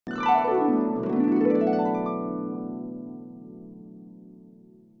Now,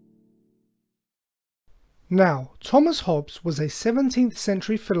 Thomas Hobbes was a 17th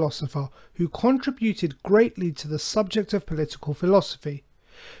century philosopher who contributed greatly to the subject of political philosophy.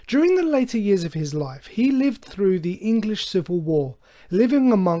 During the later years of his life, he lived through the English Civil War,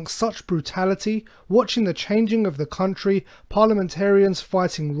 living amongst such brutality, watching the changing of the country, parliamentarians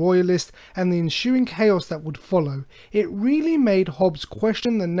fighting royalists, and the ensuing chaos that would follow. It really made Hobbes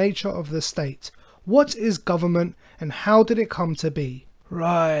question the nature of the state. What is government, and how did it come to be?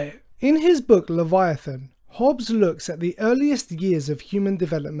 Right. In his book Leviathan, Hobbes looks at the earliest years of human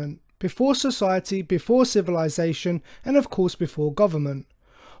development, before society, before civilization, and of course before government.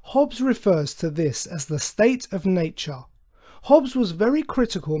 Hobbes refers to this as the state of nature. Hobbes was very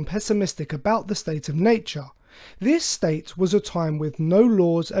critical and pessimistic about the state of nature. This state was a time with no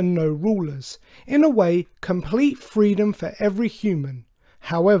laws and no rulers, in a way complete freedom for every human.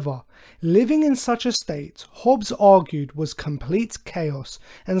 However, living in such a state, Hobbes argued, was complete chaos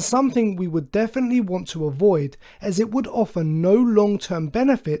and something we would definitely want to avoid, as it would offer no long-term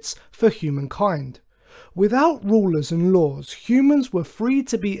benefits for humankind. Without rulers and laws, humans were free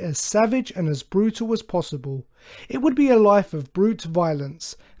to be as savage and as brutal as possible. It would be a life of brute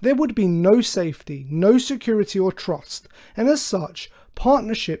violence. There would be no safety, no security or trust, and as such,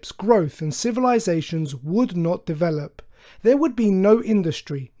 partnerships, growth and civilizations would not develop. There would be no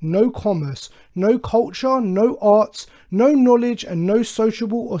industry, no commerce, no culture, no arts, no knowledge and no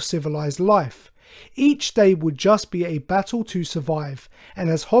sociable or civilized life. Each day would just be a battle to survive, and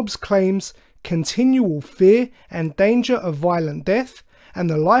as Hobbes claims, continual fear and danger of violent death, and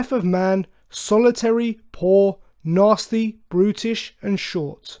the life of man solitary, poor, nasty, brutish and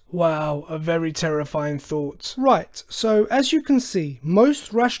short. Wow, a very terrifying thought. Right, so as you can see,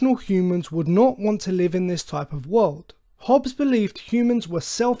 most rational humans would not want to live in this type of world. Hobbes believed humans were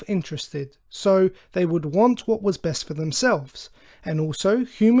self-interested, so they would want what was best for themselves. And also,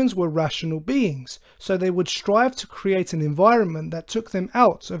 humans were rational beings, so they would strive to create an environment that took them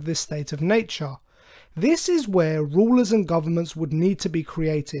out of this state of nature. This is where rulers and governments would need to be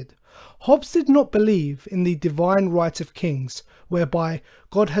created. Hobbes did not believe in the divine right of kings, whereby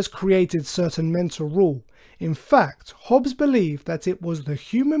God has created certain men to rule. In fact, Hobbes believed that it was the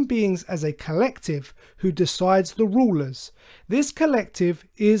human beings as a collective who decides the rulers. This collective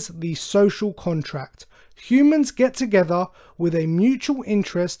is the social contract. Humans get together with a mutual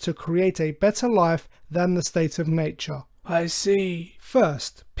interest to create a better life than the state of nature. I see.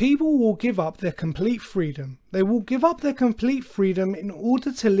 First, people will give up their complete freedom. They will give up their complete freedom in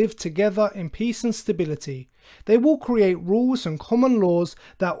order to live together in peace and stability. They will create rules and common laws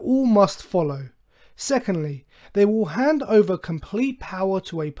that all must follow. Secondly, they will hand over complete power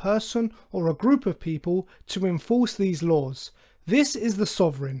to a person or a group of people to enforce these laws. This is the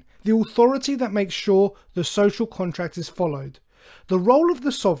sovereign, the authority that makes sure the social contract is followed. The role of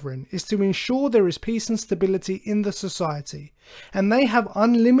the sovereign is to ensure there is peace and stability in the society, and they have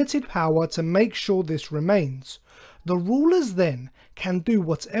unlimited power to make sure this remains. The rulers then can do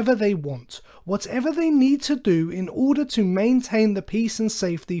whatever they want, whatever they need to do in order to maintain the peace and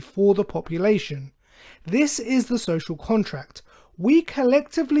safety for the population. This is the social contract. We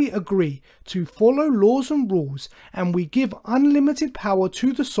collectively agree to follow laws and rules, and we give unlimited power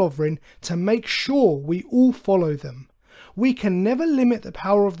to the sovereign to make sure we all follow them. We can never limit the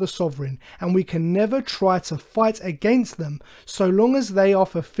power of the sovereign, and we can never try to fight against them so long as they are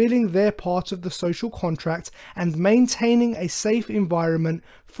fulfilling their part of the social contract and maintaining a safe environment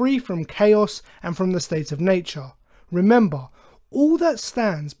free from chaos and from the state of nature. Remember, all that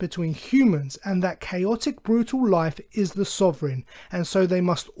stands between humans and that chaotic, brutal life is the sovereign, and so they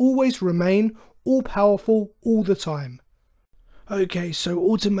must always remain all-powerful all the time. Okay, so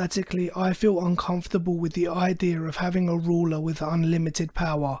automatically I feel uncomfortable with the idea of having a ruler with unlimited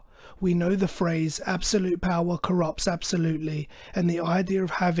power. We know the phrase absolute power corrupts absolutely, and the idea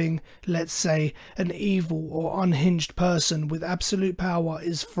of having, let's say, an evil or unhinged person with absolute power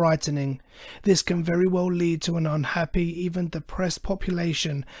is frightening. This can very well lead to an unhappy, even depressed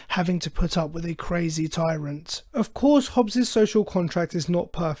population having to put up with a crazy tyrant. Of course, Hobbes' social contract is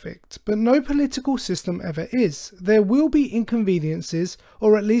not perfect, but no political system ever is. There will be inconveniences,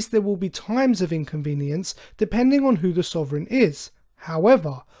 or at least there will be times of inconvenience, depending on who the sovereign is.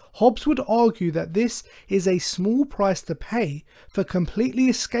 However, Hobbes would argue that this is a small price to pay for completely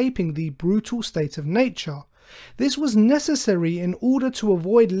escaping the brutal state of nature. This was necessary in order to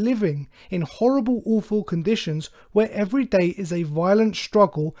avoid living in horrible, awful conditions where every day is a violent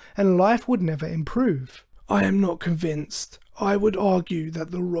struggle and life would never improve. I am not convinced. I would argue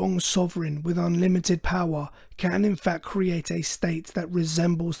that the wrong sovereign with unlimited power can in fact create a state that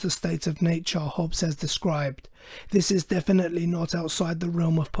resembles the state of nature Hobbes has described. This is definitely not outside the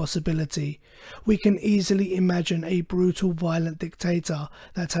realm of possibility. We can easily imagine a brutal, violent dictator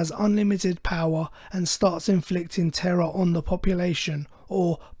that has unlimited power and starts inflicting terror on the population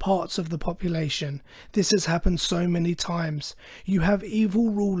or parts of the population. This has happened so many times. You have evil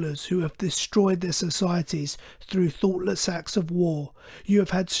rulers who have destroyed their societies through thoughtless acts of war. You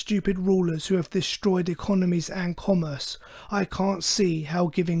have had stupid rulers who have destroyed economies and commerce. I can't see how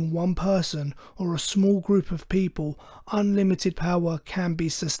giving one person or a small group of people unlimited power can be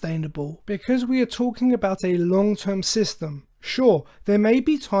sustainable. Because we are talking about a long-term system. Sure, there may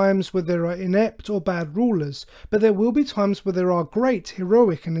be times where there are inept or bad rulers, but there will be times where there are great,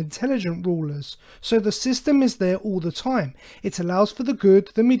 heroic and intelligent rulers. So the system is there all the time. It allows for the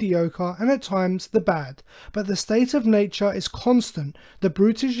good, the mediocre and at times the bad. But the state of nature is constant, the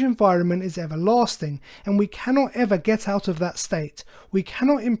brutish environment is everlasting, and we cannot ever get out of that state. We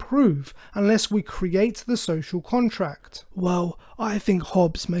cannot improve unless we create the social contract. Well, I think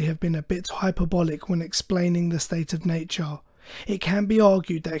Hobbes may have been a bit hyperbolic when explaining the state of nature. It can be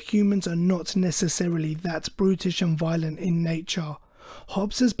argued that humans are not necessarily that brutish and violent in nature.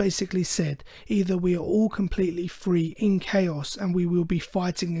 Hobbes has basically said either we are all completely free in chaos and we will be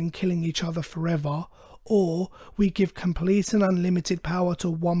fighting and killing each other forever, or we give complete and unlimited power to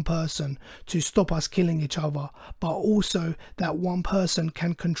one person to stop us killing each other, but also that one person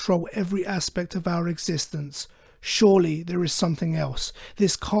can control every aspect of our existence. Surely there is something else.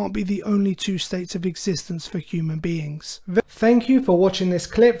 This can't be the only two states of existence for human beings. Thank you for watching this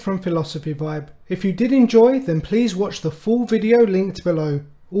clip from Philosophy Vibe. If you did enjoy, then please watch the full video linked below.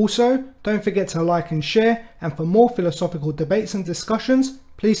 Also, don't forget to like and share, and for more philosophical debates and discussions,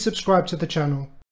 please subscribe to the channel.